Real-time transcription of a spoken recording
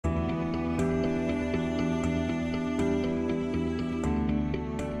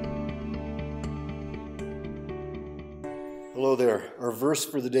Hello there. Our verse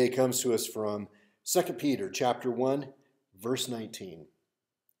for the day comes to us from 2 Peter chapter 1, verse 19.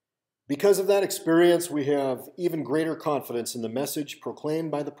 Because of that experience, we have even greater confidence in the message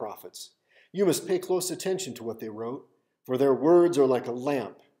proclaimed by the prophets. You must pay close attention to what they wrote, for their words are like a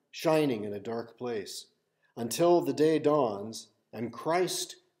lamp shining in a dark place, until the day dawns and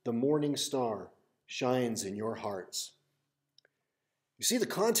Christ, the morning star, shines in your hearts. You see, the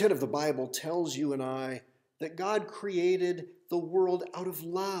content of the Bible tells you and I that God created the world out of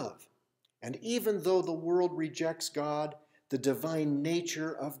love. And even though the world rejects God, the divine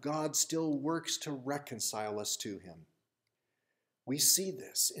nature of God still works to reconcile us to him. We see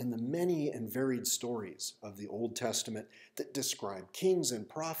this in the many and varied stories of the Old Testament that describe kings and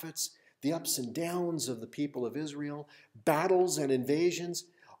prophets, the ups and downs of the people of Israel, battles and invasions,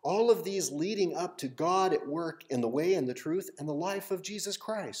 all of these leading up to God at work in the way and the truth and the life of Jesus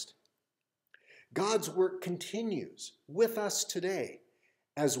Christ. God's work continues with us today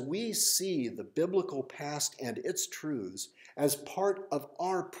as we see the biblical past and its truths as part of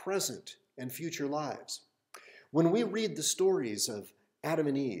our present and future lives. When we read the stories of Adam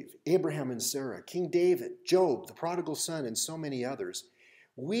and Eve, Abraham and Sarah, King David, Job, the Prodigal Son, and so many others,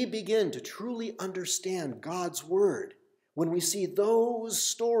 we begin to truly understand God's word when we see those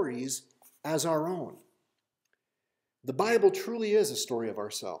stories as our own. The Bible truly is a story of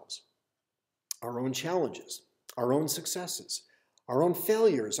ourselves. Our own challenges, our own successes, our own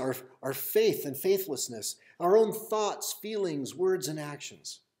failures, our faith and faithlessness, our own thoughts, feelings, words, and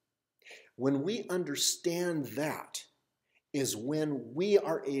actions. When we understand that is when we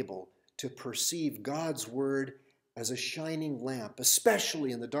are able to perceive God's word as a shining lamp,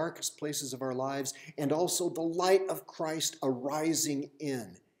 especially in the darkest places of our lives, and also the light of Christ arising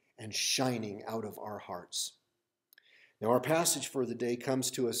in and shining out of our hearts. Now, our passage for the day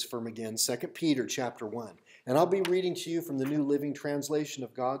comes to us from, again, 2 Peter chapter 1. And I'll be reading to you from the New Living Translation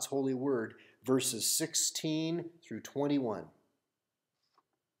of God's Holy Word, verses 16 through 21.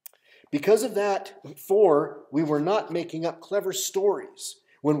 Because of that, we were not making up clever stories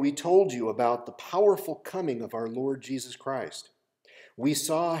when we told you about the powerful coming of our Lord Jesus Christ. We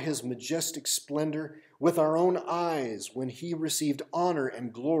saw his majestic splendor with our own eyes when he received honor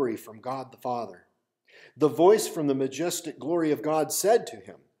and glory from God the Father. The voice from the majestic glory of God said to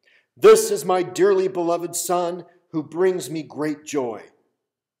him, "This is my dearly beloved Son, who brings me great joy."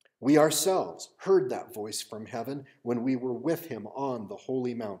 We ourselves heard that voice from heaven when we were with him on the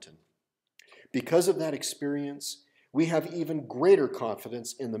holy mountain. Because of that experience, we have even greater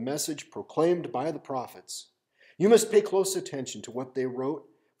confidence in the message proclaimed by the prophets. You must pay close attention to what they wrote,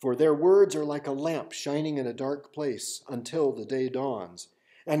 for their words are like a lamp shining in a dark place until the day dawns,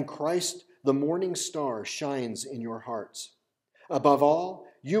 and Christ, the morning star, shines in your hearts. Above all,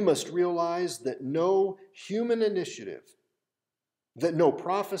 you must realize that no human initiative, that no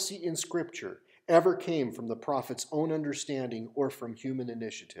prophecy in Scripture ever came from the prophet's own understanding or from human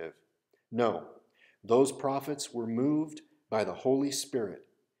initiative. No, those prophets were moved by the Holy Spirit,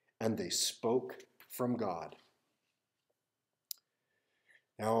 and they spoke from God.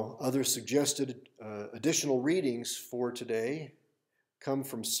 Now, other suggested additional readings for today come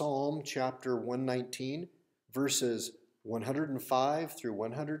from Psalm chapter 119, verses 105 through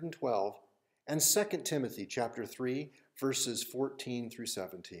 112, and 2 Timothy chapter 3, verses 14 through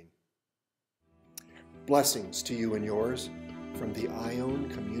 17. Blessings to you and yours from the Ione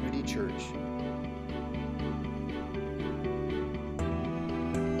Community Church.